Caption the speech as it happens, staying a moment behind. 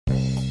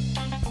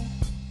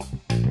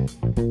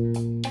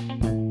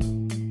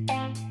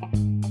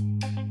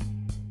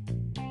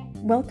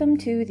Welcome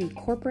to the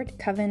Corporate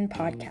Coven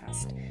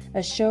podcast,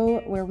 a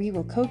show where we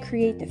will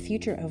co-create the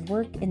future of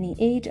work in the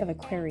age of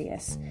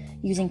Aquarius,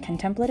 using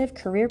contemplative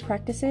career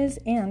practices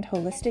and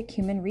holistic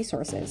human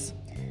resources.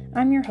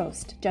 I'm your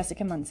host,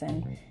 Jessica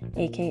Munson,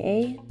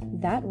 aka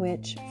That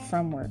Witch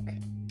from Work.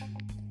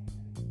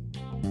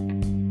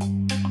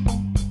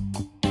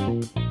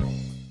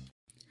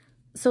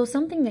 So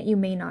something that you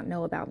may not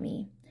know about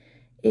me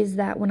is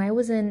that when I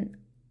was in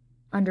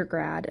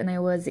undergrad and I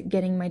was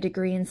getting my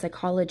degree in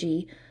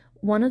psychology,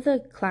 one of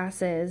the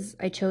classes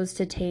I chose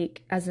to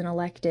take as an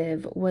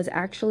elective was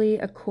actually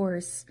a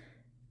course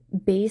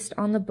based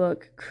on the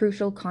book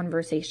Crucial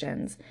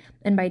Conversations.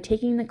 And by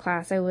taking the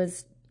class, I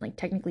was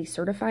technically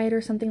certified or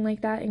something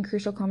like that in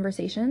Crucial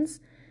Conversations.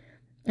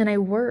 And I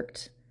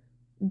worked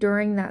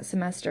during that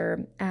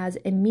semester as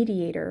a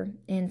mediator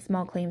in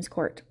small claims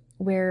court,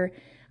 where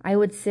I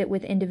would sit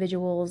with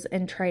individuals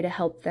and try to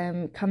help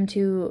them come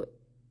to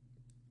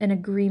an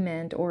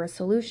agreement or a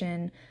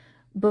solution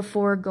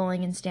before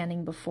going and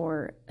standing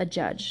before a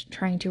judge,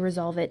 trying to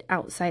resolve it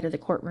outside of the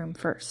courtroom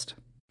first.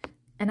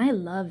 And I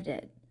loved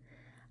it.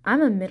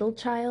 I'm a middle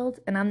child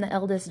and I'm the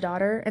eldest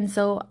daughter, and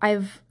so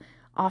I've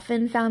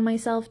often found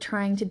myself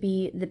trying to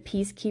be the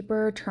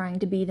peacekeeper, trying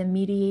to be the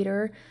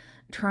mediator,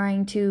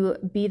 trying to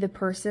be the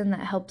person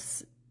that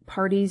helps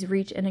parties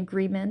reach an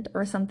agreement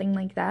or something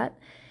like that.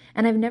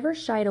 And I've never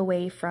shied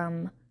away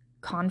from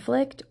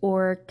conflict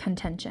or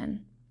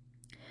contention.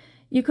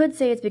 You could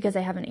say it's because I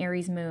have an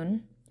Aries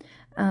moon.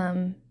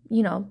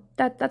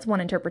 That's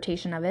one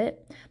interpretation of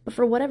it. But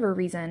for whatever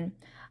reason,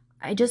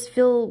 I just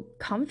feel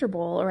comfortable,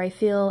 or I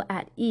feel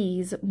at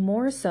ease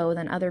more so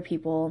than other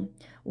people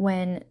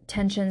when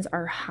tensions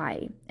are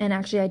high. And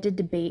actually, I did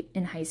debate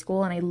in high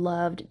school, and I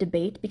loved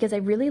debate because I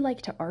really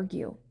like to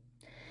argue.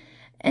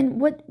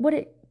 And what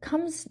it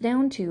comes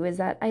down to is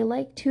that I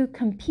like to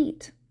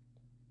compete,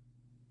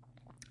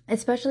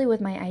 especially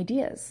with my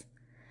ideas.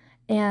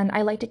 And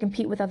I like to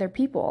compete with other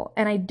people.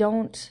 And I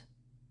don't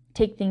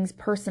take things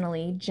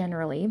personally,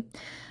 generally,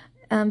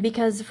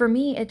 because for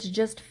me, it's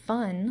just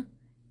fun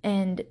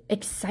and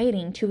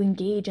exciting to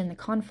engage in the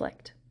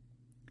conflict.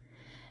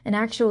 And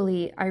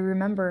actually, I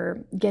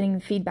remember getting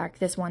feedback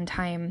this one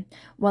time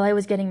while I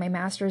was getting my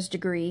master's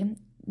degree.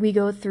 We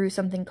go through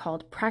something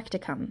called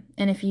practicum.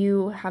 And if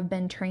you have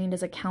been trained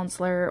as a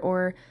counselor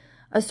or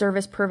a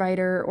service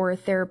provider or a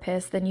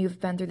therapist, then you've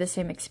been through the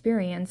same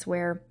experience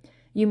where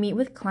you meet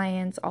with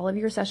clients, all of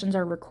your sessions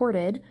are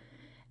recorded,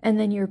 and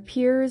then your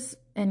peers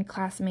and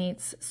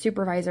classmates,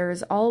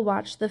 supervisors all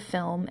watch the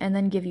film and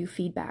then give you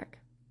feedback.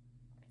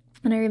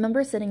 And I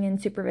remember sitting in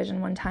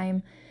supervision one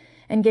time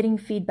and getting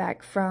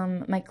feedback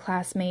from my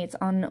classmates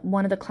on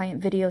one of the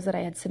client videos that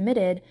I had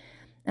submitted.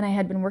 And I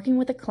had been working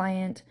with a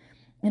client,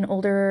 an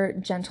older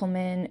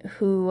gentleman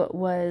who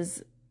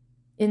was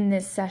in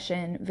this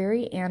session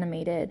very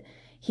animated.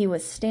 He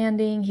was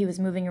standing, he was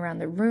moving around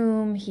the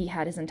room, he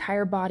had his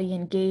entire body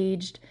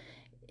engaged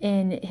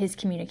in his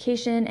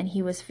communication, and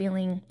he was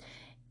feeling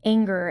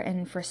anger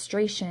and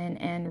frustration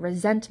and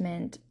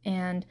resentment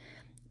and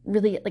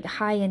really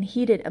high and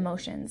heated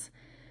emotions.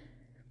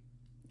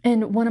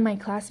 And one of my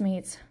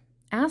classmates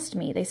asked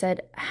me, they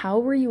said, "How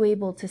were you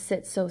able to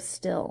sit so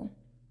still?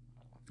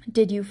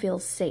 Did you feel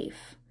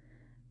safe?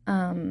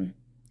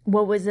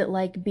 What was it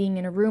like being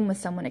in a room with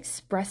someone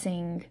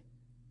expressing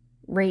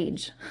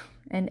rage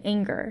and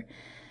anger?"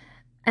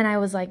 And I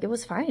was like, "It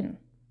was fine."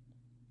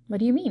 "What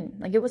do you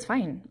mean?" "It was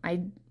fine.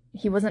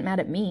 He wasn't mad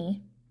at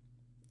me."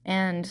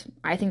 And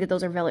I think that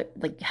those are very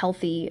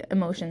healthy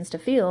emotions to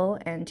feel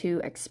and to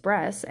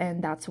express.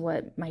 And that's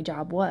what my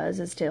job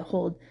was, is to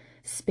hold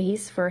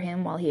space for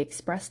him while he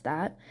expressed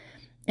that.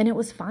 And it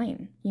was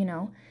fine,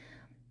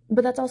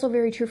 But that's also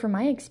very true from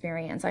my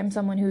experience. I'm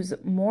someone who's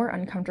more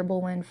uncomfortable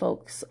when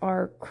folks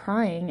are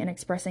crying and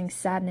expressing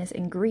sadness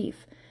and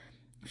grief.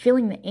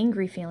 Feeling the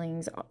angry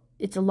feelings,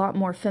 it's a lot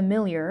more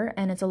familiar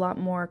and it's a lot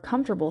more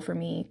comfortable for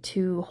me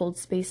to hold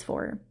space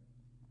for.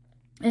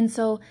 And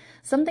so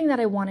something that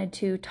I wanted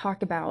to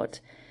talk about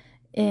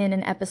in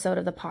an episode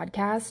of the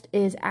podcast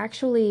is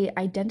actually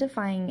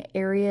identifying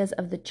areas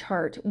of the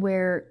chart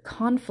where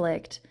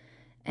conflict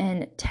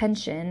and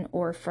tension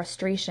or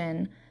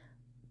frustration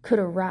could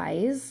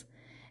arise,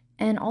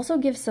 and also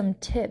give some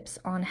tips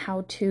on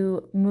how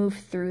to move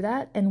through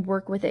that and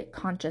work with it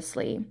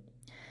consciously.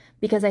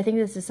 Because I think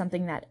this is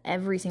something that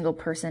every single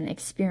person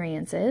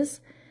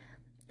experiences,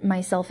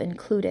 myself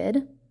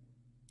included.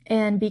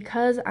 And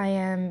because I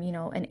am,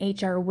 an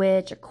HR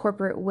witch, a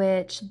corporate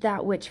witch,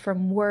 that witch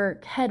from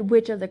work, head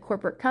witch of the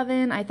corporate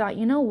coven, I thought,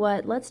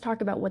 let's talk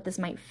about what this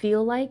might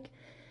feel like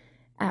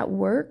at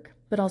work,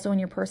 but also in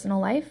your personal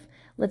life.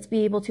 Let's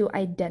be able to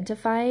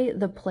identify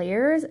the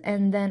players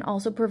and then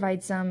also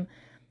provide some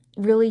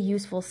really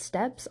useful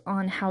steps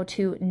on how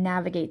to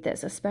navigate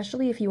this,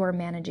 especially if you are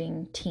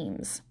managing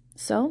teams.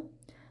 So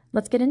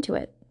let's get into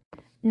it.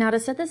 Now, to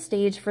set the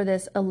stage for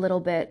this a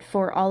little bit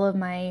for all of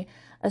my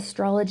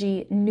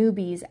astrology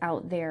newbies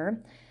out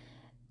there,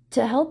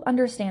 To help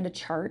understand a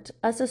chart,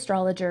 us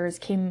astrologers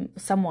I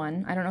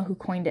don't know who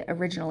coined it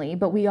originally,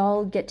 but we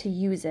all get to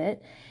use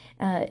it,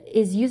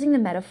 is using the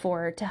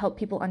metaphor to help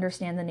people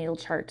understand the natal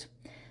chart.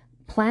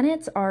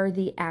 Planets are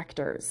the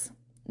actors.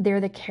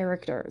 They're the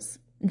characters.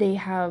 They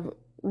have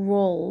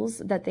roles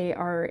that they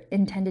are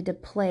intended to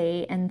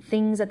play and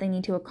things that they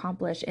need to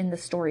accomplish in the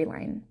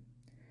storyline.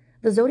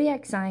 The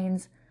zodiac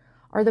signs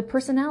are the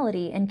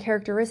personality and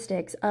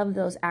characteristics of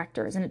those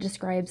actors, and it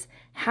describes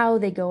how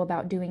they go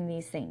about doing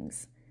these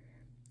things.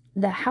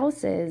 The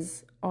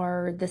houses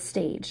are the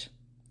stage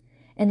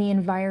and the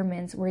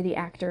environments where the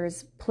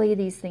actors play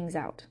these things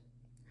out.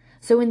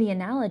 So in the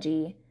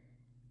analogy,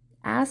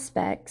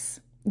 aspects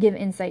give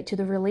insight to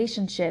the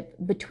relationship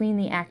between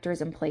the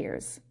actors and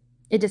players.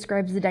 It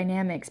describes the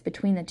dynamics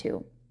between the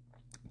two.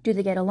 Do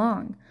they get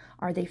along?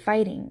 Are they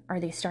fighting? Are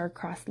they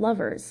star-crossed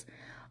lovers?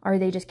 Are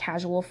they just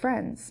casual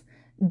friends?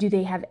 Do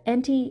they have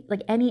any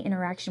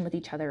interaction with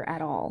each other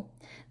at all?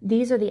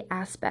 These are the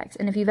aspects.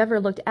 And if you've ever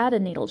looked at a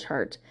natal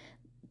chart,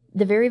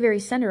 the very, very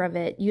center of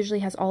it usually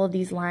has all of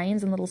these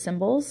lines and little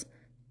symbols,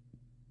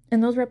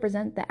 and those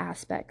represent the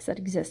aspects that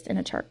exist in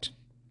a chart.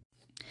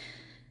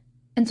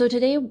 And so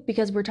today,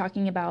 because we're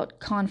talking about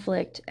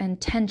conflict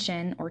and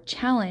tension or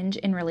challenge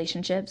in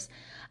relationships,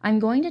 I'm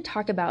going to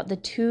talk about the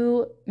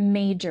two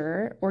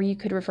major, or you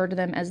could refer to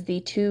them as the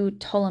two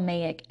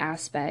Ptolemaic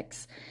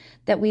aspects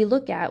that we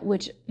look at,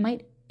 which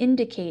might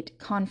indicate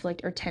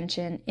conflict or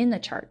tension in the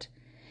chart.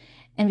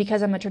 And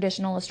because I'm a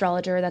traditional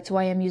astrologer, that's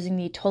why I'm using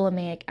the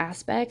Ptolemaic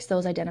aspects,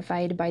 those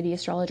identified by the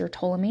astrologer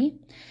Ptolemy.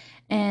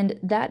 And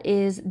that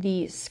is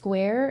the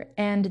square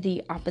and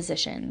the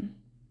opposition.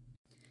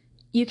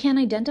 You can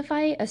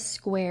identify a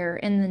square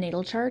in the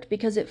natal chart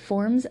because it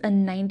forms a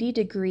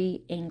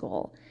 90-degree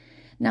angle.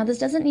 Now, this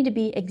doesn't need to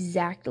be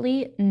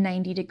exactly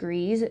 90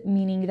 degrees,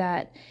 meaning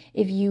that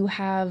if you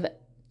have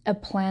a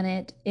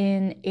planet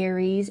in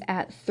Aries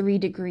at 3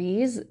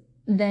 degrees,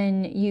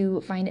 then you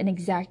find an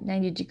exact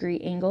 90-degree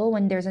angle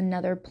when there's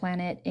another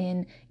planet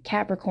in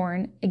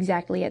Capricorn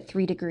exactly at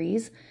 3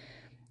 degrees.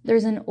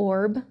 There's an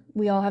orb.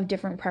 We all have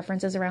different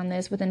preferences around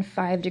this, within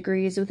 5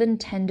 degrees, within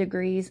 10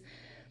 degrees.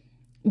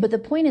 But the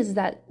point is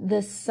that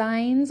the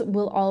signs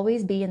will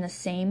always be in the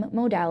same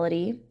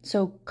modality.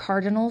 So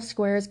cardinal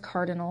squares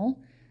cardinal,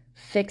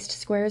 fixed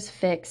squares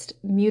fixed,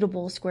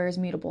 mutable squares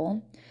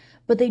mutable,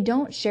 but they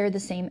don't share the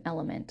same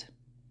element.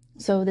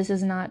 So this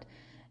is not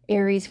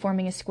Aries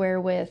forming a square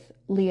with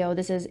Leo.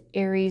 This is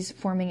Aries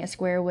forming a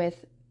square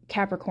with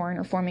Capricorn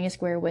or forming a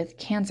square with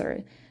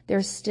Cancer.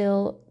 They're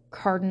still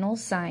cardinal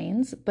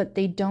signs, but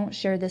they don't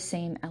share the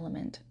same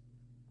element.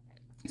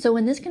 So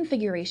in this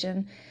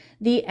configuration,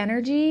 the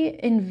energy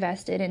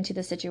invested into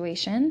the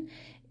situation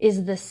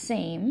is the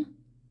same,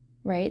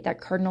 right?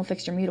 That cardinal,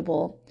 fixed, or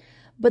mutable,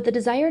 but the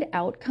desired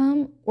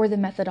outcome or the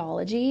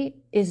methodology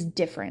is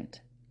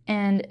different.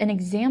 And an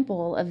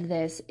example of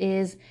this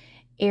is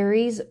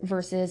Aries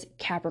versus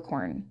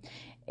Capricorn.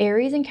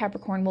 Aries and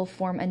Capricorn will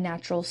form a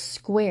natural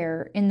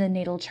square in the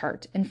natal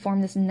chart and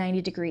form this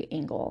 90-degree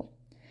angle.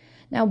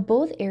 Now,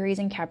 both Aries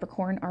and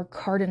Capricorn are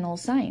cardinal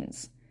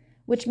signs,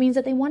 which means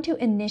that they want to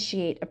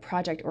initiate a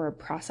project or a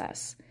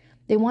process.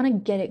 They want to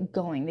get it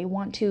going. They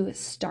want to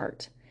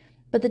start.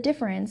 But the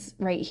difference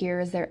right here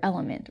is their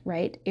element,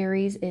 right?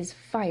 Aries is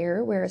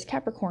fire, whereas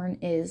Capricorn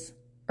is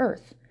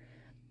earth.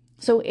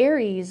 So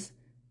Aries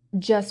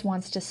just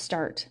wants to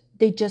start.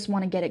 They just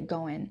want to get it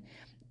going.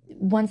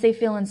 Once they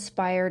feel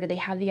inspired or they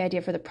have the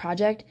idea for the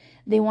project,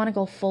 they want to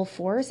go full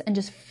force and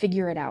just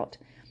figure it out.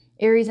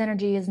 Aries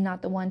energy is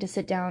not the one to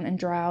sit down and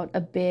draw out a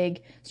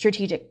big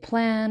strategic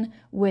plan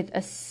with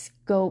a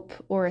scope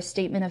or a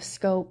statement of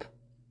scope.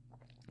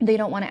 They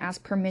don't want to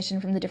ask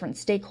permission from the different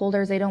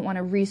stakeholders. They don't want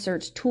to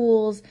research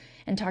tools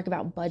and talk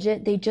about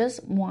budget. They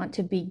just want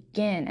to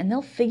begin, and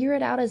they'll figure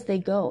it out as they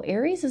go.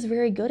 Aries is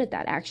very good at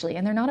that, actually,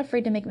 and they're not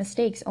afraid to make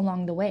mistakes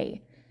along the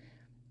way.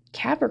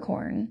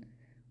 Capricorn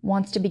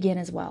wants to begin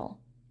as well,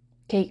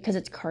 okay, because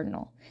it's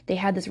cardinal. They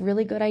had this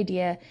really good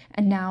idea,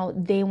 and now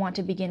they want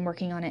to begin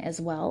working on it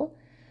as well.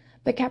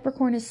 But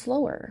Capricorn is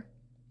slower.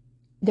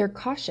 They're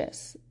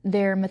cautious.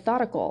 They're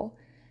methodical.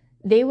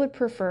 They would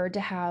prefer to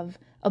have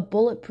a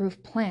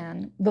bulletproof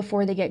plan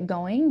before they get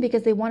going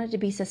because they want it to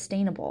be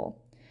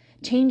sustainable.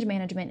 Change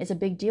management is a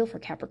big deal for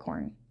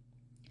Capricorn.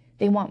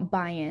 They want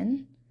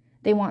buy-in.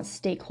 They want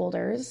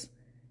stakeholders.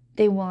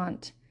 They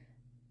want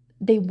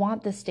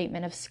the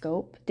statement of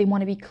scope. They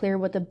want to be clear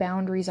what the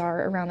boundaries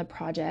are around the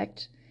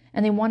project,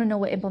 and they want to know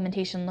what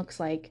implementation looks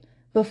like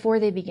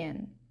before they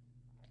begin.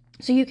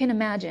 So you can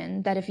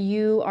imagine that if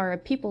you are a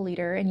people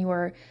leader and you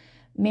are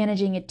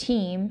managing a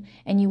team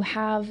and you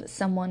have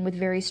someone with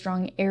very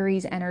strong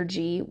Aries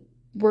energy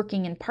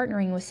working and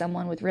partnering with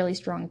someone with really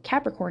strong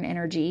Capricorn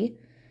energy,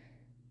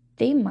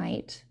 they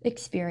might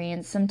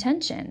experience some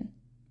tension,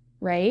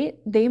 right?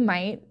 They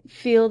might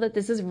feel that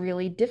this is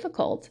really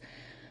difficult.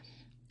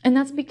 And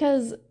that's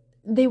because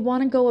they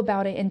want to go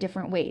about it in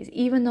different ways.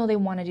 Even though they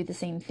want to do the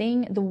same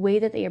thing, the way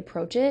that they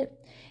approach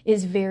it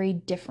is very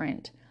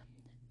different.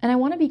 And I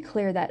want to be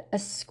clear that a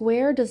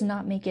square does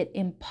not make it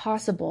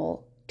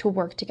impossible to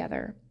work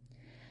together.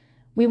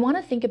 We want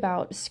to think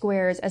about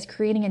squares as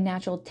creating a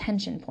natural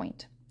tension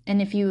point.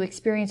 And if you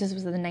experience this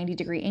with a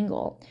 90-degree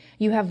angle,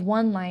 you have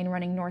one line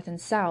running north and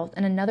south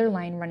and another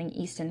line running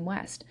east and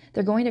west.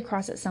 They're going to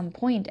cross at some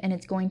point and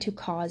it's going to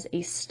cause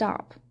a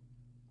stop.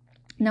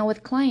 Now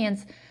with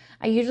clients,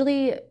 I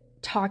usually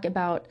talk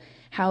about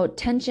how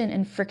tension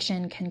and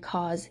friction can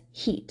cause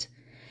heat.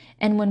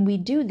 And when we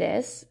do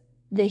this,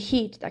 the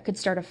heat that could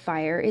start a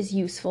fire is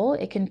useful.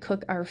 It can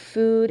cook our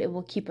food, it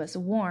will keep us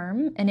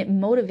warm, and it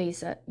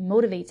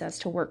motivates us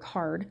to work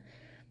hard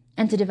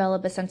and to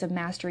develop a sense of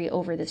mastery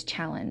over this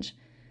challenge.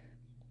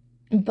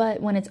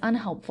 But when it's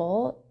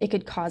unhelpful, it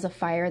could cause a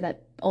fire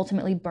that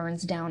ultimately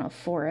burns down a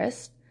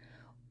forest.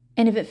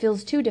 And if it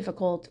feels too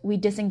difficult, we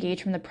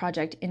disengage from the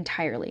project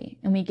entirely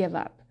and we give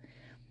up.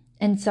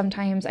 And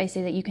sometimes I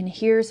say that you can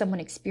hear someone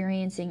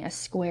experiencing a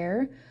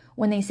square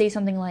when they say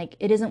something like,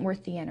 "It isn't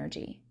worth the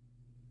energy."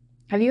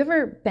 Have you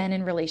ever been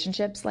in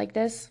relationships like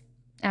this,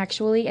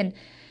 actually? And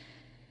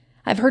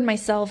I've heard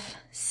myself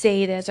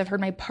say this, I've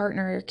heard my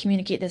partner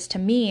communicate this to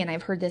me, and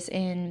I've heard this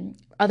in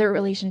other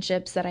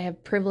relationships that I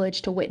have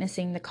privilege to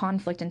witnessing the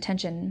conflict and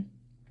tension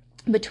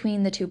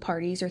between the two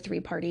parties or three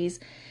parties,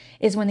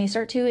 is when they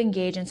start to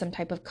engage in some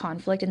type of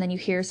conflict and then you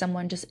hear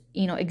someone just,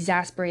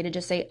 exasperated,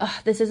 just say, "Oh,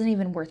 this isn't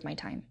even worth my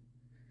time.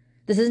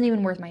 This isn't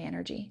even worth my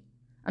energy.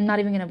 I'm not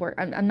even going to work.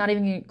 I'm not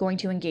even going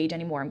to engage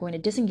anymore. I'm going to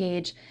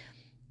disengage."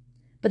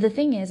 But the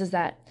thing is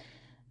that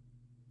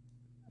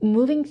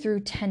moving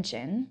through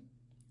tension,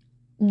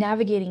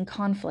 navigating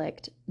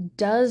conflict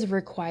does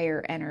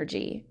require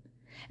energy.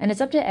 And it's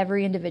up to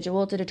every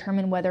individual to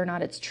determine whether or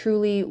not it's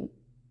truly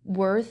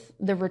worth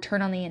the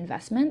return on the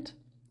investment.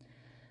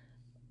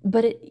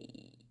 But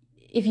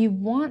if you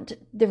want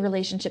the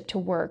relationship to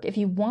work, if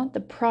you want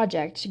the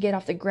project to get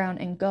off the ground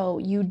and go,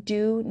 you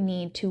do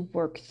need to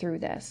work through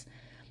this.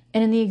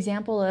 And in the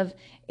example of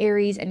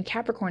Aries and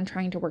Capricorn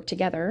trying to work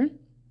together,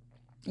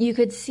 you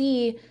could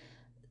see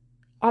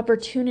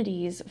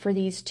opportunities for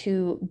these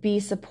to be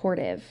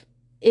supportive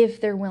if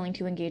they're willing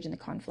to engage in the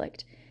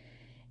conflict.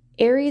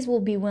 Aries will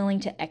be willing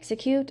to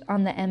execute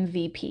on the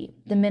MVP,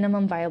 the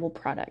minimum viable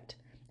product,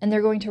 and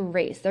they're going to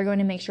race. They're going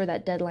to make sure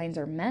that deadlines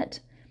are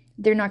met.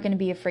 They're not going to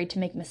be afraid to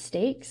make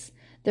mistakes.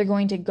 They're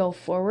going to go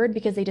forward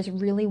because they just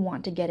really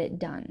want to get it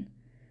done.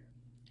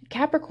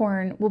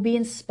 Capricorn will be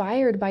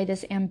inspired by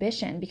this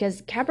ambition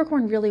because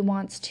Capricorn really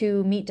wants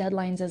to meet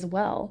deadlines as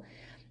well.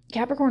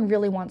 Capricorn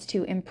really wants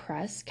to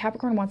impress.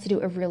 Capricorn wants to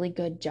do a really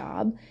good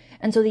job.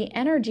 And so the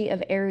energy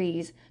of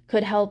Aries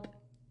could help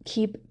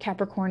keep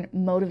Capricorn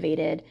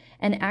motivated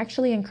and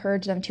actually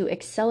encourage them to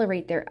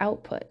accelerate their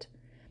output.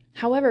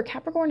 However,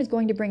 Capricorn is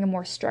going to bring a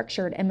more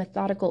structured and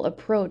methodical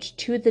approach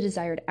to the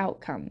desired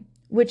outcome,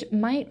 which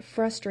might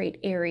frustrate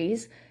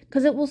Aries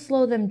because it will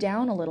slow them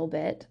down a little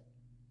bit.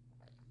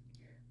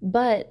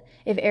 But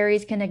if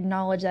Aries can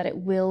acknowledge that it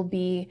will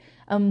be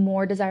a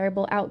more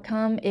desirable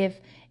outcome, if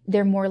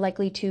they're more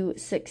likely to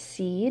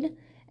succeed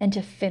and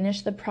to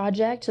finish the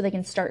project so they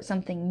can start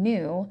something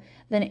new,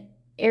 then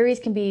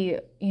Aries can be,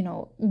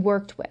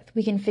 worked with.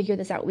 We can figure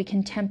this out. We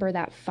can temper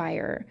that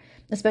fire,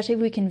 especially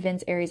if we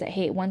convince Aries that,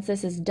 hey, once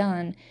this is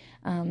done,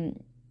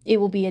 it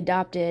will be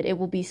adopted. It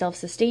will be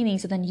self-sustaining.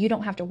 So then you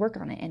don't have to work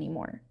on it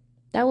anymore.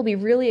 That will be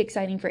really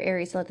exciting for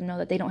Aries to let them know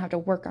that they don't have to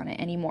work on it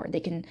anymore.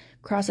 They can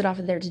cross it off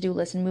of their to-do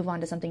list and move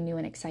on to something new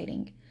and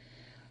exciting.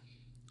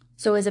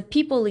 So as a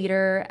people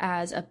leader,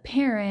 as a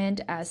parent,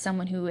 as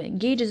someone who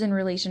engages in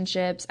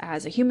relationships,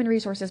 as a human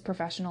resources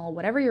professional,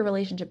 whatever your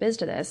relationship is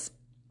to this,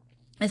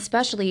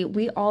 especially,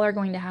 we all are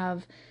going to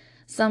have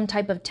some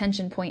type of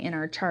tension point in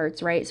our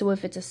charts, right? So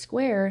if it's a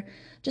square,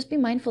 just be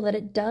mindful that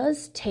it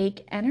does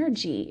take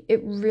energy.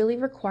 It really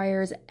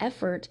requires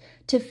effort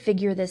to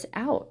figure this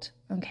out,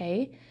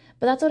 okay?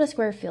 But that's what a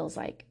square feels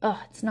like.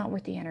 Oh, it's not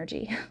worth the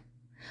energy.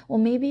 Well,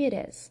 maybe it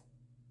is,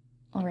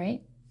 all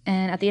right?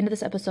 And at the end of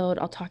this episode,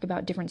 I'll talk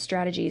about different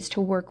strategies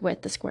to work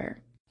with the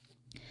square.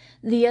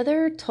 The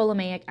other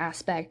Ptolemaic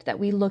aspect that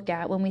we look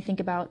at when we think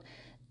about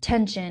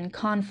tension,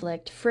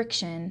 conflict,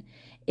 friction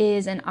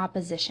is an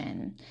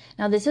opposition.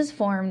 Now, this is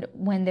formed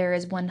when there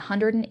is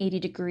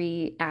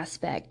 180-degree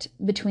aspect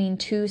between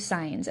two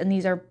signs, and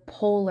these are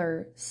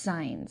polar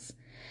signs.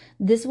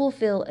 This will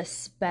feel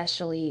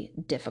especially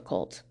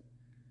difficult.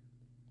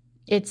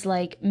 It's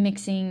like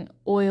mixing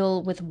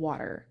oil with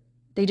water.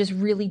 They just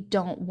really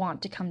don't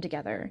want to come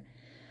together.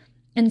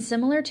 And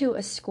similar to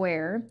a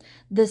square,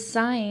 the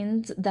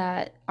signs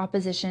that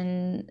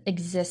opposition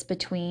exists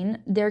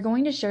between, they're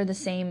going to share the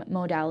same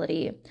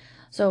modality.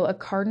 So a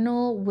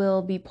cardinal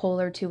will be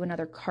polar to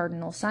another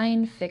cardinal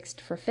sign, fixed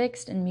for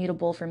fixed, and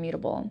mutable for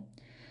mutable.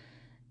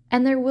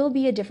 And there will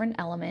be a different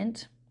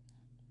element,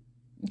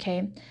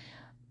 okay?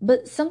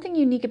 But something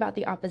unique about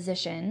the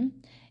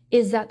opposition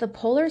is that the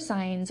polar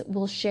signs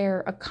will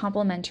share a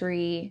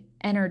complementary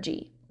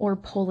energy or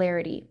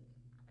polarity.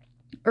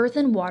 Earth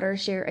and water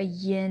share a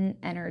yin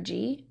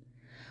energy,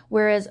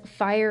 whereas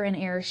fire and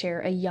air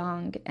share a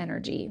yang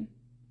energy.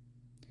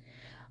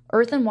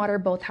 Earth and water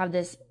both have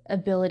this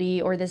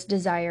ability or this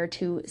desire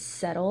to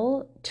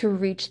settle, to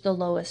reach the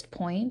lowest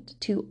point,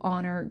 to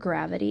honor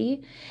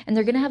gravity, and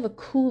they're going to have a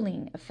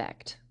cooling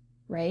effect,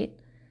 right?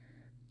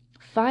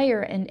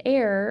 Fire and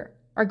air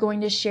are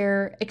going to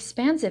share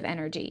expansive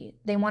energy.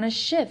 They want to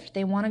shift,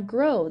 they want to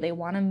grow, they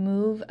want to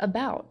move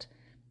about.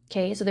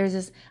 Okay, so there's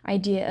this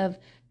idea of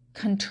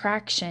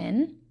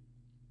contraction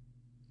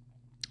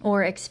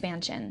or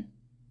expansion.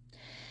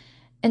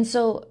 And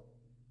so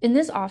in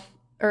this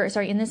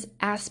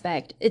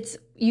aspect, it's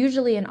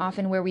usually and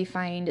often where we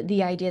find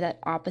the idea that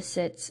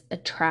opposites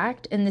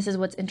attract. And this is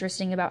what's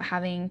interesting about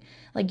having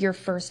like your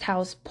first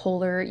house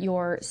polar,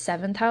 your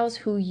seventh house,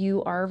 who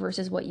you are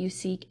versus what you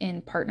seek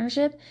in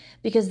partnership,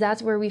 because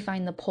that's where we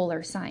find the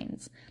polar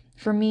signs.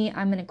 For me,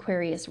 I'm an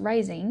Aquarius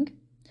rising,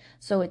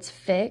 so it's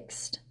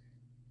fixed,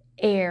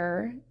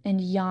 air and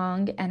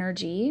yang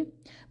energy,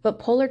 but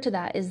polar to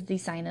that is the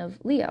sign of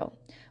Leo,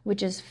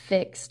 which is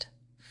fixed,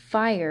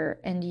 fire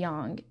and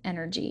yang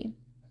energy.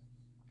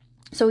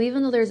 So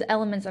even though there's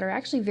elements that are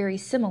actually very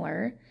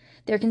similar,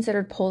 they're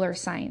considered polar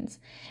signs.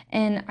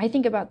 And I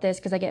think about this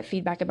because I get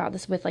feedback about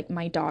this with like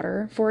my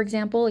daughter, for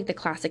example, like the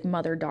classic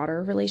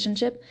mother-daughter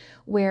relationship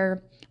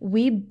where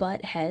we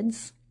butt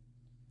heads,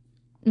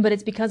 but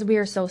it's because we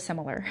are so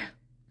similar.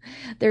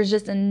 There's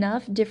just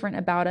enough different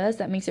about us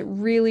that makes it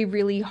really,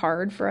 really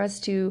hard for us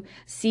to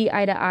see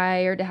eye to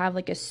eye or to have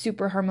like a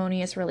super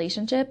harmonious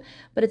relationship.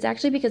 But it's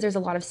actually because there's a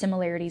lot of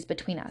similarities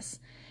between us,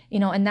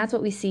 and that's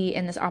what we see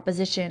in this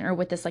opposition or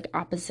with this like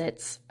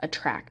opposites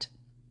attract.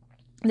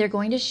 They're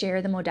going to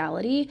share the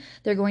modality,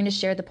 they're going to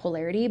share the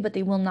polarity, but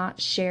they will not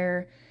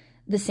share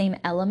the same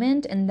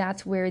element. And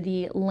that's where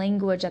the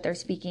language that they're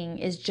speaking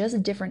is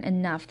just different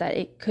enough that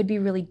it could be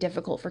really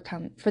difficult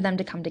for them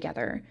to come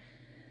together.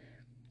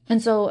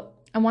 And so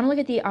I want to look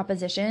at the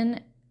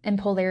opposition and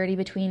polarity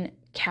between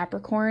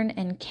Capricorn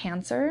and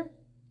Cancer.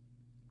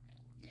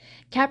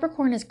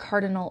 Capricorn is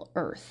cardinal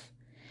earth,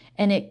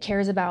 and it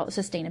cares about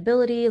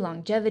sustainability,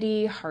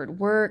 longevity, hard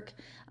work.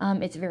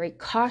 It's very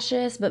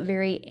cautious, but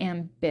very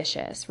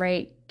ambitious,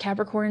 right?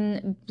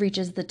 Capricorn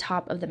reaches the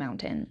top of the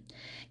mountain.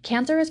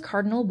 Cancer is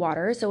cardinal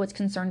water, so it's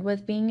concerned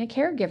with being a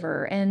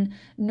caregiver and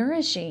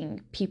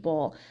nourishing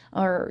people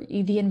or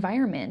the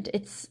environment.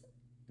 It's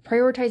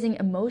prioritizing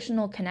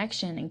emotional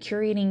connection and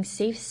curating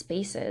safe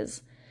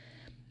spaces.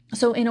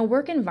 So in a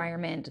work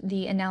environment,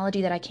 the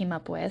analogy that I came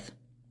up with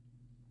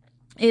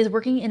is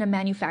working in a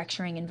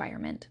manufacturing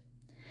environment.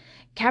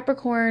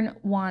 Capricorn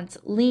wants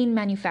lean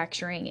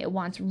manufacturing. It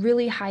wants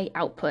really high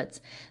outputs.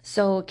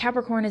 So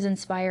Capricorn is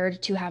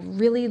inspired to have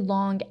really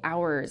long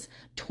hours,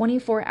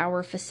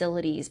 24-hour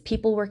facilities,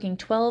 people working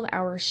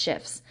 12-hour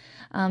shifts.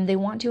 They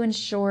want to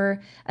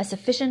ensure a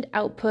sufficient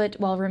output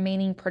while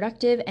remaining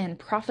productive and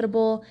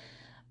profitable.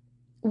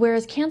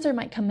 Whereas Cancer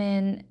might come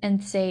in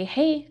and say,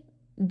 hey,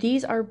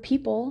 these are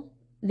people,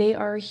 they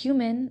are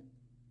human,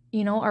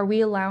 are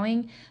we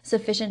allowing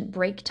sufficient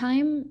break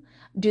time?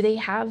 Do they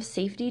have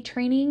safety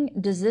training?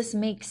 Does this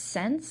make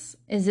sense?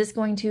 Is this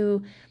going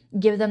to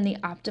give them the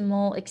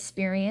optimal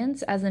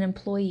experience as an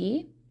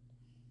employee?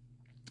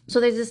 So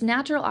there's this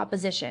natural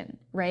opposition,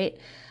 right?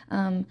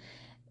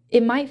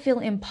 It might feel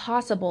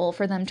impossible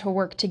for them to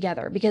work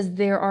together because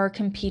there are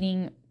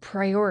competing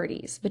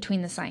priorities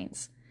between the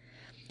signs.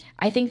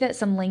 I think that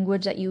some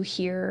language that you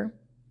hear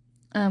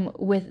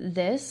with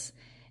this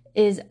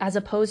is, as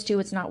opposed to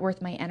it's not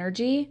worth my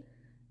energy,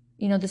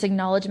 this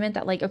acknowledgement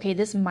that like, okay,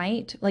 this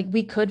might, like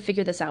we could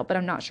figure this out, but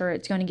I'm not sure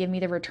it's going to give me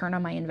the return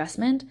on my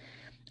investment.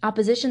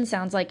 Opposition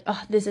sounds like,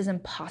 oh, this is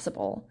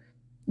impossible.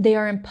 They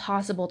are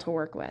impossible to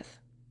work with.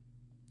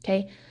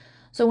 Okay.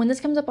 So when this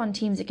comes up on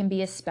teams, it can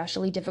be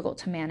especially difficult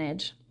to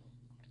manage.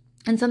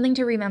 And something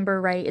to remember,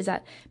 right, is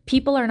that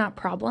people are not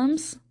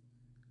problems.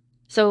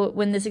 So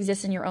when this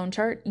exists in your own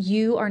chart,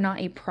 you are not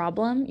a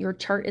problem. Your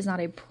chart is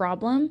not a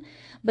problem,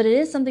 but it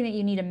is something that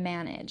you need to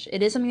manage.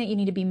 It is something that you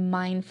need to be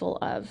mindful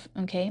of,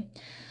 okay?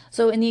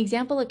 So in the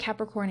example of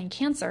Capricorn and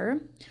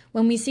Cancer,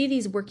 when we see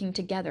these working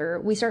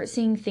together, we start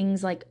seeing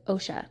things like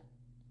OSHA,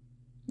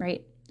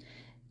 right?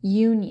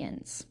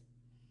 Unions.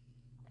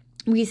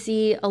 We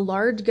see a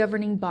large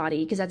governing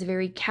body, because that's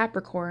very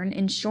Capricorn,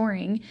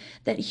 ensuring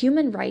that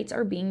human rights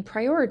are being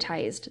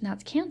prioritized, and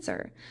that's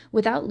Cancer,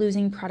 without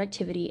losing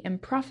productivity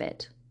and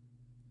profit.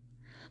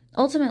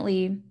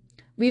 Ultimately,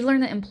 we've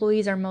learned that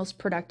employees are most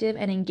productive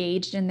and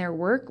engaged in their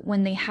work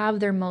when they have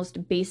their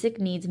most basic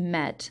needs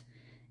met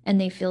and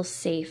they feel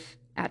safe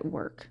at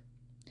work.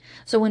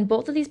 So when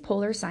both of these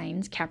polar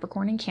signs,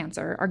 Capricorn and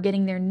Cancer, are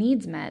getting their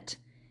needs met,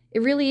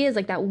 it really is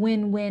like that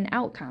win-win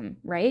outcome,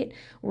 right?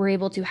 We're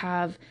able to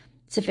have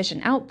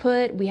sufficient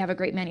output, we have a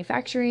great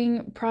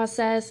manufacturing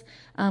process,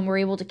 we're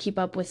able to keep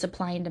up with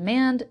supply and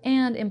demand,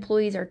 and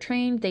employees are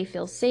trained, they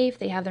feel safe,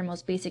 they have their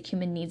most basic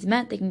human needs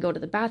met, they can go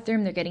to the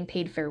bathroom, they're getting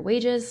paid fair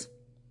wages.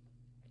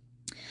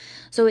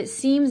 So it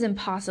seems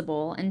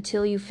impossible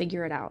until you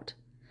figure it out.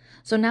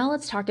 So now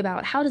let's talk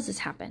about, how does this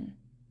happen,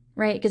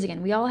 right? Because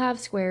again, we all have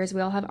squares, we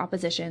all have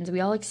oppositions,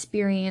 we all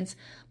experience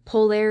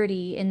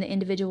polarity in the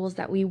individuals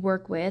that we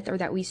work with or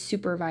that we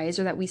supervise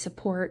or that we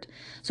support.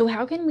 So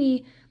how can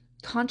we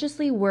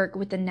consciously work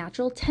with the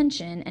natural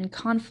tension and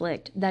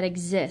conflict that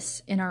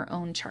exists in our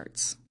own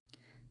charts.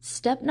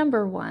 Step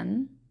number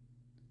 1,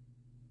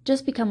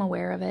 just become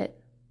aware of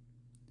it.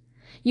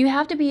 You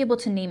have to be able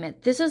to name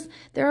it.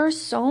 There are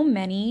so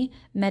many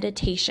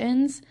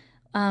meditations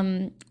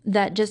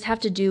that just have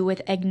to do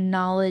with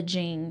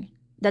acknowledging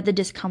that the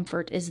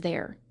discomfort is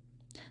there.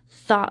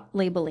 Thought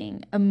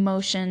labeling,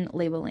 emotion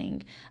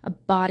labeling,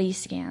 body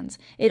scans.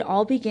 It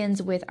all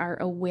begins with our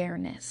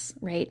awareness,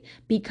 right?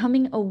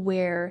 Becoming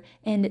aware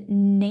and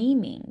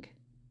naming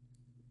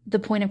the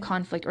point of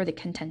conflict or the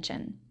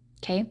contention,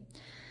 okay?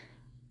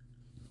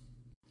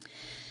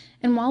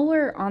 And while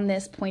we're on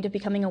this point of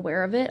becoming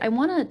aware of it, I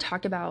want to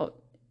talk about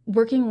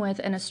working with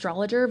an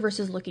astrologer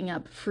versus looking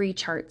up free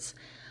charts.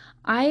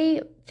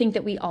 I think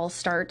that we all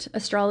start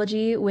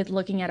astrology with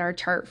looking at our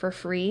chart for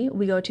free.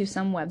 We go to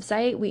some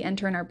website, we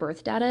enter in our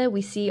birth data,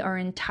 we see our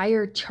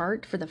entire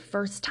chart for the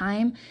first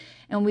time,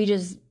 and we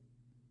just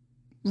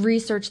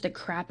research the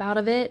crap out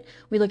of it.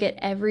 We look at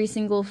every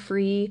single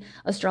free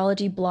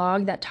astrology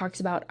blog that talks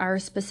about our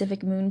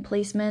specific moon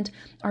placement,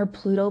 our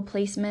Pluto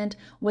placement,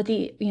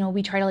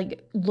 we try to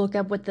look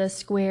up what the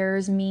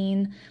squares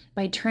mean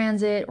by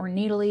transit or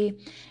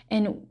natally,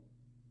 and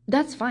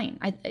that's fine.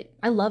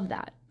 I love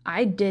that.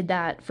 I did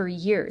that for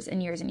years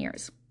and years and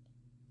years.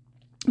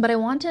 But I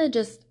want to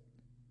just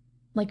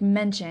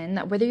mention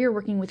that whether you're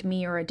working with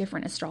me or a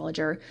different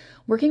astrologer,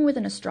 working with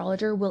an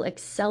astrologer will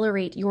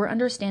accelerate your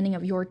understanding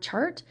of your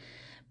chart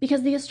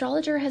because the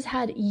astrologer has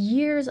had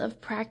years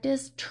of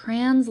practice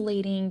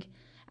translating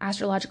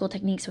astrological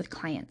techniques with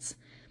clients.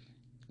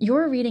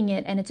 You're reading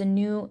it and it's a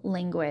new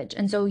language,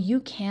 and so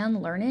you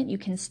can learn it, you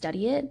can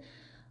study it,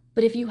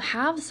 but if you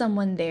have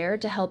someone there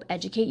to help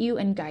educate you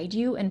and guide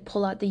you and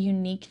pull out the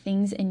unique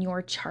things in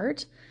your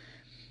chart,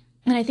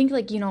 and I think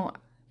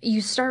you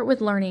start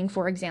with learning,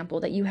 for example,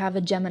 that you have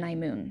a Gemini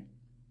moon.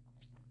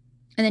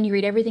 And then you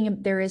read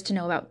everything there is to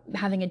know about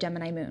having a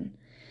Gemini moon.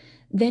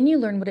 Then you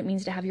learn what it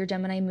means to have your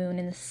Gemini moon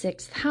in the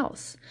 6th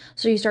house.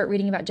 So you start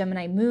reading about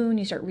Gemini moon,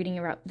 you start reading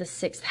about the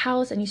 6th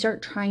house, and you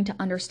start trying to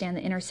understand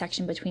the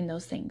intersection between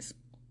those things.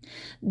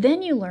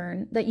 Then you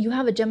learn that you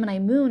have a Gemini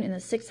moon in the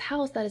 6th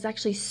house that is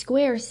actually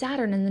square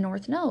Saturn in the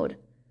North Node.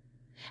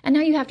 And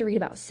now you have to read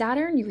about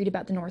Saturn, you read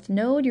about the North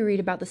Node, you read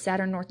about the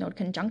Saturn-North Node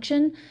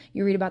conjunction,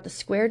 you read about the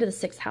square to the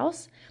 6th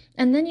house,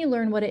 and then you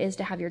learn what it is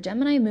to have your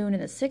Gemini moon in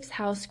the 6th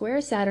house, square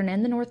Saturn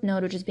and the North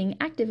Node, which is being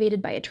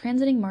activated by a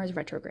transiting Mars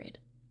retrograde.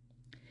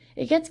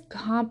 It gets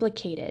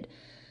complicated,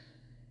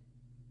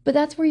 but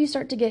that's where you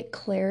start to get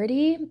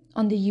clarity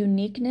on the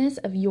uniqueness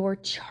of your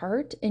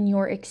chart and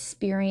your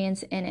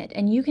experience in it.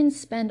 And you can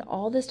spend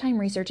all this time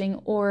researching,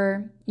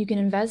 or you can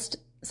invest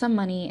some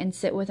money and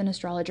sit with an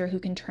astrologer who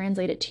can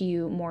translate it to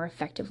you more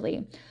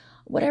effectively.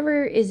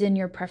 Whatever is in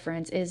your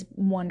preference is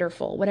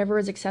wonderful. Whatever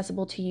is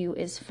accessible to you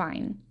is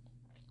fine.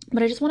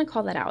 But I just want to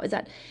call that out, is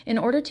that in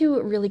order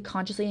to really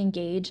consciously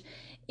engage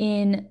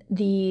in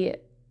the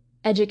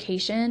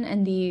education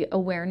and the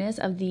awareness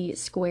of the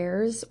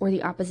squares or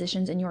the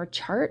oppositions in your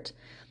chart,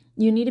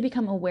 you need to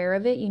become aware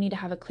of it. You need to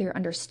have a clear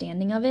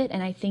understanding of it.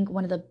 And I think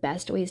one of the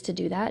best ways to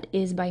do that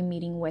is by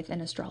meeting with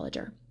an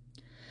astrologer.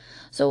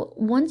 So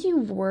once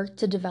you've worked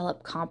to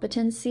develop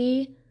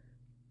competency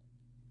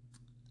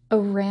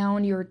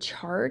around your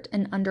chart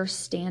and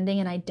understanding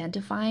and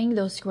identifying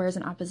those squares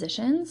and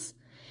oppositions,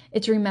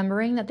 it's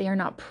remembering that they are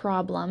not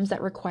problems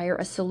that require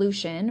a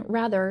solution.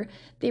 Rather,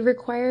 they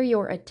require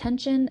your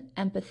attention,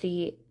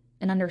 empathy,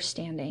 and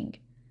understanding.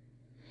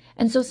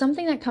 And so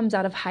something that comes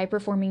out of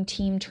high-performing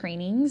team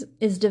trainings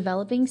is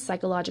developing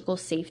psychological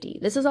safety.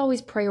 This is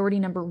always priority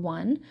number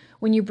 1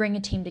 when you bring a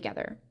team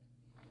together.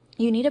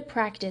 You need to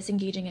practice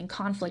engaging in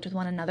conflict with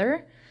one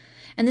another,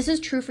 and this is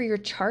true for your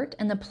chart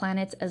and the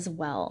planets as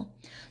well.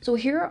 So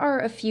here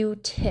are a few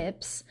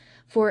tips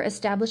for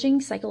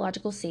establishing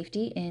psychological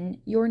safety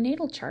in your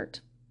natal chart.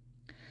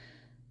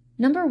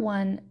 Number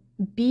 1,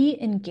 be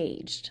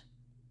engaged.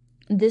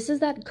 This is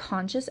that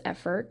conscious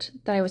effort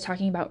that I was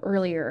talking about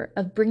earlier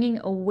of bringing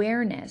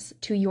awareness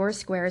to your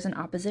squares and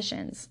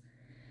oppositions.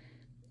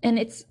 And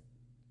it's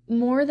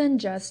more than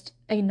just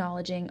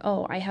acknowledging,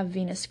 oh, I have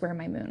Venus square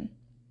my moon.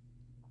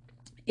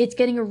 It's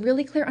getting a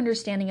really clear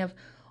understanding of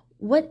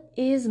what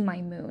is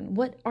my moon?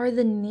 What are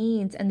the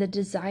needs and the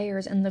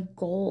desires and the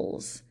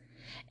goals?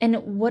 And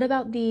what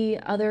about the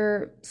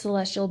other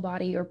celestial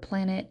body or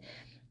planet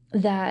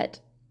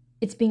that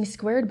it's being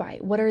squared by?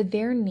 What are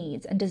their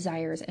needs and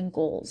desires and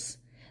goals?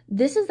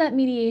 This is that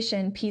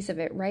mediation piece of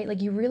it, right?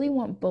 You really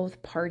want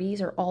both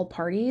parties or all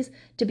parties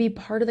to be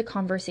part of the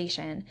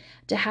conversation,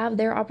 to have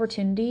their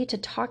opportunity to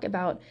talk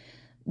about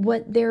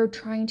what they're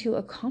trying to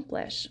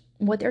accomplish,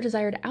 what their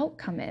desired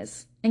outcome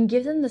is, and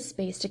give them the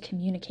space to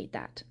communicate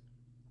that.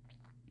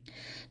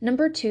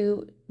 Number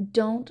 2,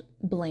 don't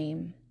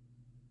blame.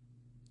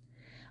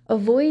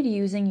 Avoid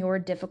using your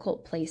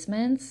difficult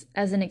placements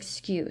as an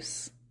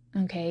excuse,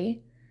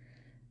 okay?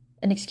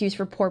 An excuse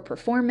for poor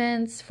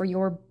performance, for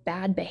your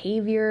bad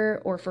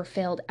behavior, or for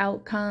failed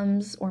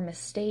outcomes or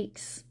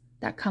mistakes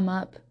that come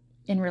up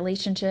in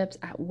relationships,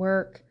 at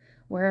work,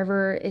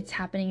 wherever it's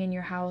happening in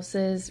your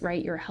houses,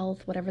 right? Your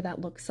health, whatever that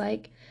looks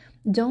like.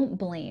 Don't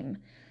blame.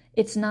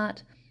 It's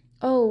not,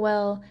 oh,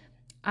 well,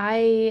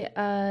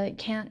 I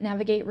can't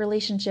navigate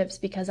relationships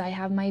because I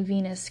have my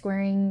Venus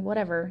squaring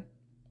whatever.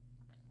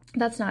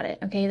 That's not it,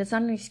 okay? That's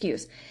not an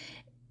excuse.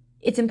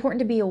 It's important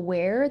to be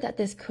aware that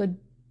this could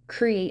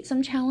create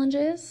some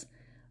challenges,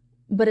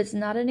 but it's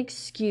not an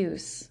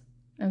excuse,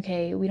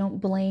 okay? We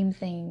don't blame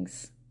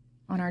things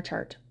on our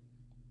chart.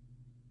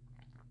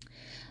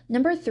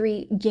 Number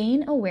 3,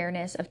 gain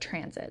awareness of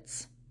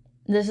transits.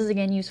 This is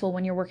again useful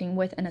when you're working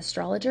with an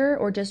astrologer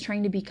or just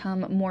trying to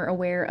become more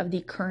aware of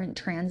the current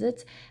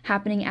transits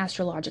happening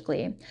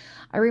astrologically.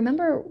 I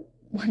remember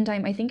one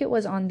time, I think it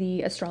was on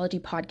the astrology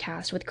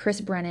podcast with Chris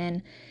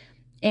Brennan,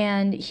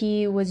 and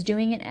he was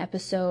doing an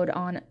episode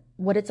on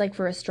what it's like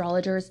for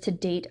astrologers to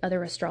date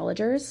other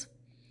astrologers.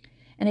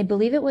 And I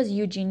believe it was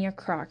Eugenia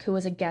Kroc who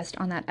was a guest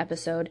on that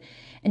episode.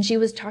 And she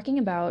was talking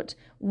about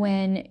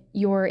when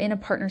you're in a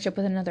partnership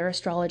with another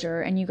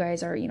astrologer and you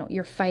guys are,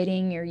 you're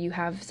fighting or you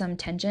have some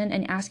tension,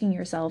 and asking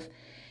yourself,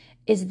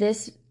 is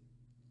this,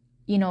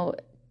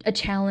 a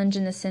challenge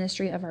in the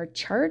synastry of our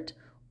chart,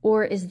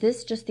 or is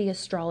this just the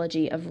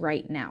astrology of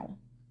right now?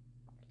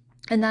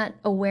 And that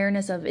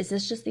awareness of, is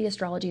this just the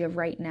astrology of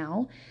right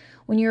now?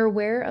 When you're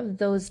aware of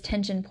those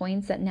tension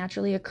points that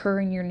naturally occur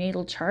in your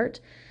natal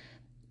chart,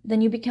 then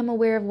you become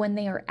aware of when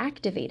they are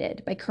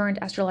activated by current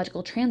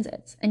astrological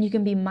transits. And you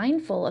can be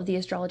mindful of the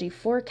astrology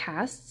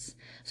forecasts,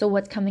 so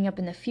what's coming up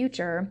in the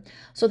future,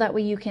 so that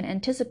way you can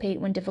anticipate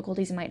when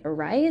difficulties might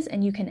arise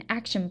and you can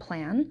action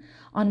plan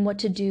on what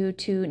to do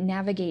to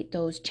navigate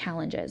those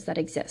challenges that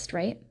exist,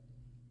 right?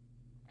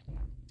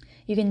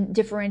 You can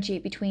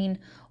differentiate between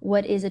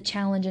what is a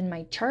challenge in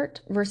my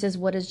chart versus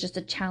what is just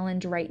a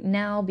challenge right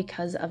now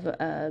because of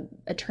a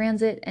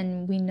transit,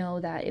 and we know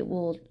that it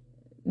will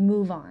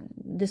move on.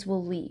 This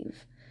will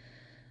leave.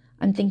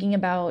 I'm thinking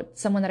about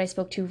someone that I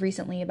spoke to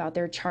recently about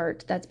their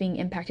chart that's being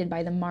impacted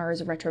by the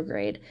Mars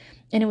retrograde.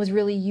 And it was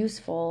really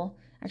useful.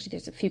 Actually,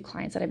 there's a few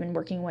clients that I've been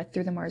working with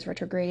through the Mars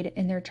retrograde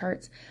in their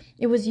charts.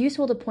 It was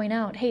useful to point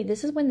out, hey,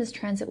 this is when this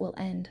transit will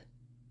end,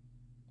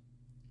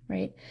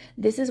 right?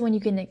 This is when you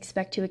can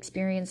expect to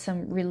experience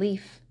some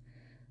relief.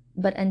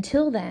 But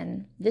until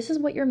then, this is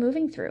what you're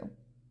moving through.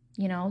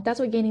 That's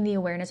what gaining the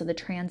awareness of the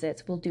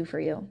transits will do for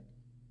you.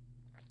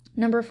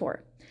 Number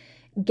 4,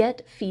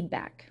 get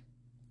feedback.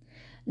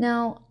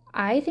 Now,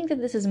 I think that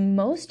this is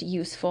most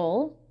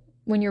useful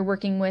when you're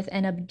working with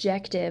an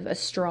objective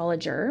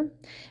astrologer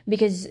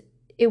because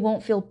it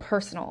won't feel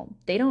personal.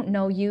 They don't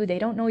know you, they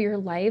don't know your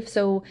life.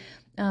 So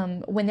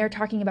when they're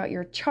talking about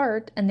your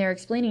chart and they're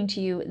explaining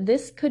to you,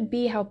 this could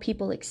be how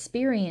people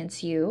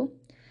experience you,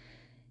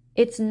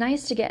 it's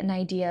nice to get an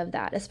idea of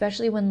that,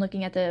 especially when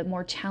looking at the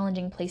more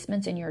challenging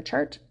placements in your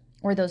chart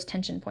or those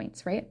tension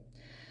points, right?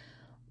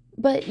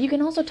 But you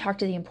can also talk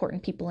to the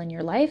important people in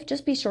your life.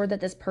 Just be sure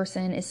that this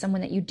person is someone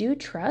that you do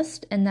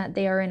trust and that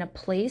they are in a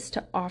place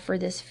to offer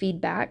this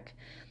feedback.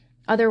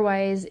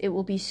 Otherwise, it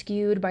will be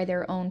skewed by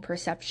their own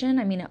perception.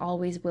 I mean, it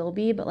always will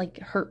be, but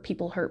hurt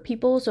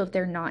people. So if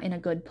they're not in a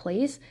good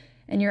place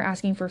and you're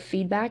asking for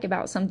feedback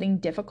about something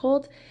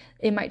difficult,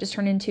 it might just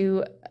turn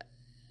into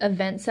an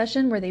event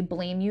session where they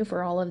blame you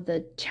for all of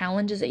the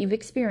challenges that you've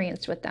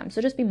experienced with them.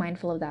 So just be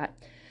mindful of that.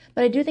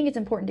 But I do think it's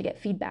important to get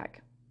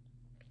feedback,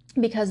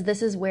 because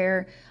this is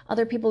where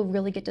other people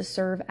really get to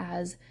serve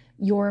as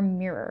your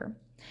mirror.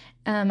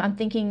 I'm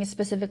thinking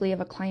specifically of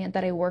a client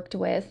that I worked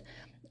with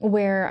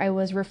where I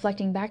was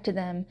reflecting back to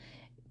them.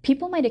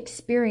 People might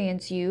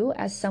experience you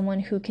as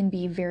someone who can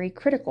be very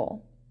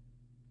critical.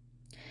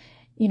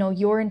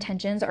 Your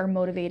intentions are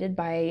motivated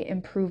by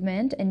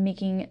improvement and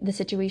making the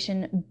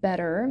situation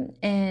better,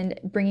 and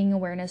bringing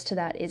awareness to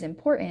that is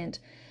important.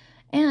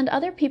 And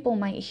other people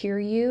might hear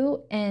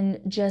you and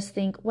just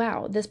think,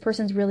 wow, this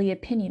person's really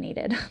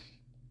opinionated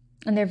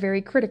and they're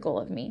very critical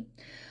of me.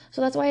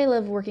 So that's why I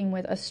love working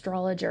with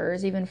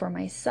astrologers, even for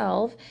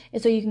myself,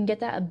 is so you can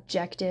get that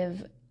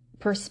objective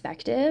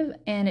perspective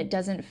and it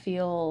doesn't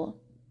feel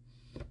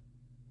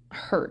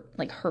hurt.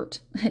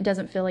 It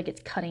doesn't feel like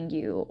it's cutting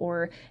you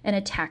or an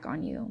attack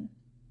on you.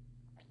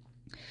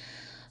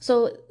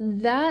 So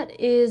that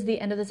is the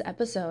end of this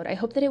episode. I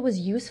hope that it was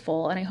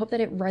useful and I hope that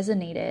it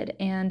resonated.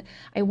 And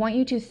I want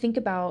you to think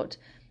about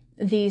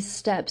these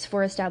steps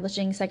for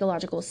establishing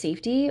psychological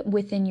safety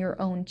within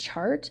your own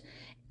chart.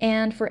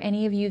 And for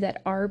any of you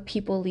that are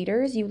people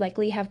leaders, you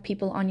likely have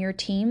people on your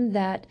team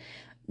that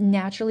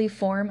naturally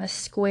form a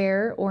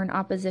square or an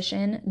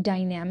opposition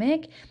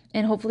dynamic.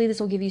 And hopefully this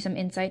will give you some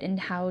insight in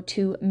how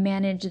to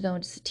manage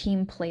those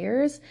team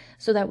players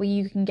so that way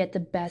you can get the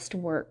best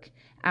work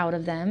out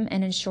of them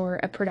and ensure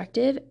a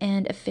productive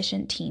and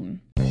efficient team.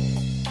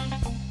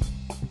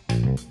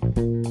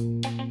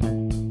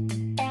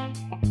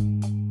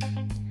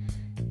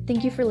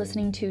 Thank you for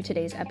listening to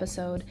today's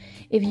episode.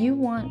 If you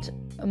want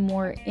a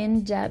more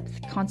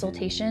in-depth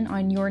consultation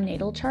on your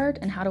natal chart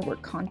and how to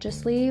work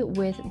consciously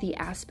with the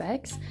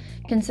aspects,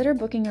 consider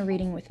booking a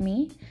reading with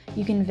me.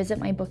 You can visit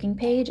my booking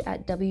page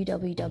at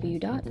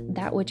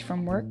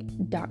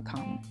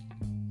www.thatwitchfromwork.com.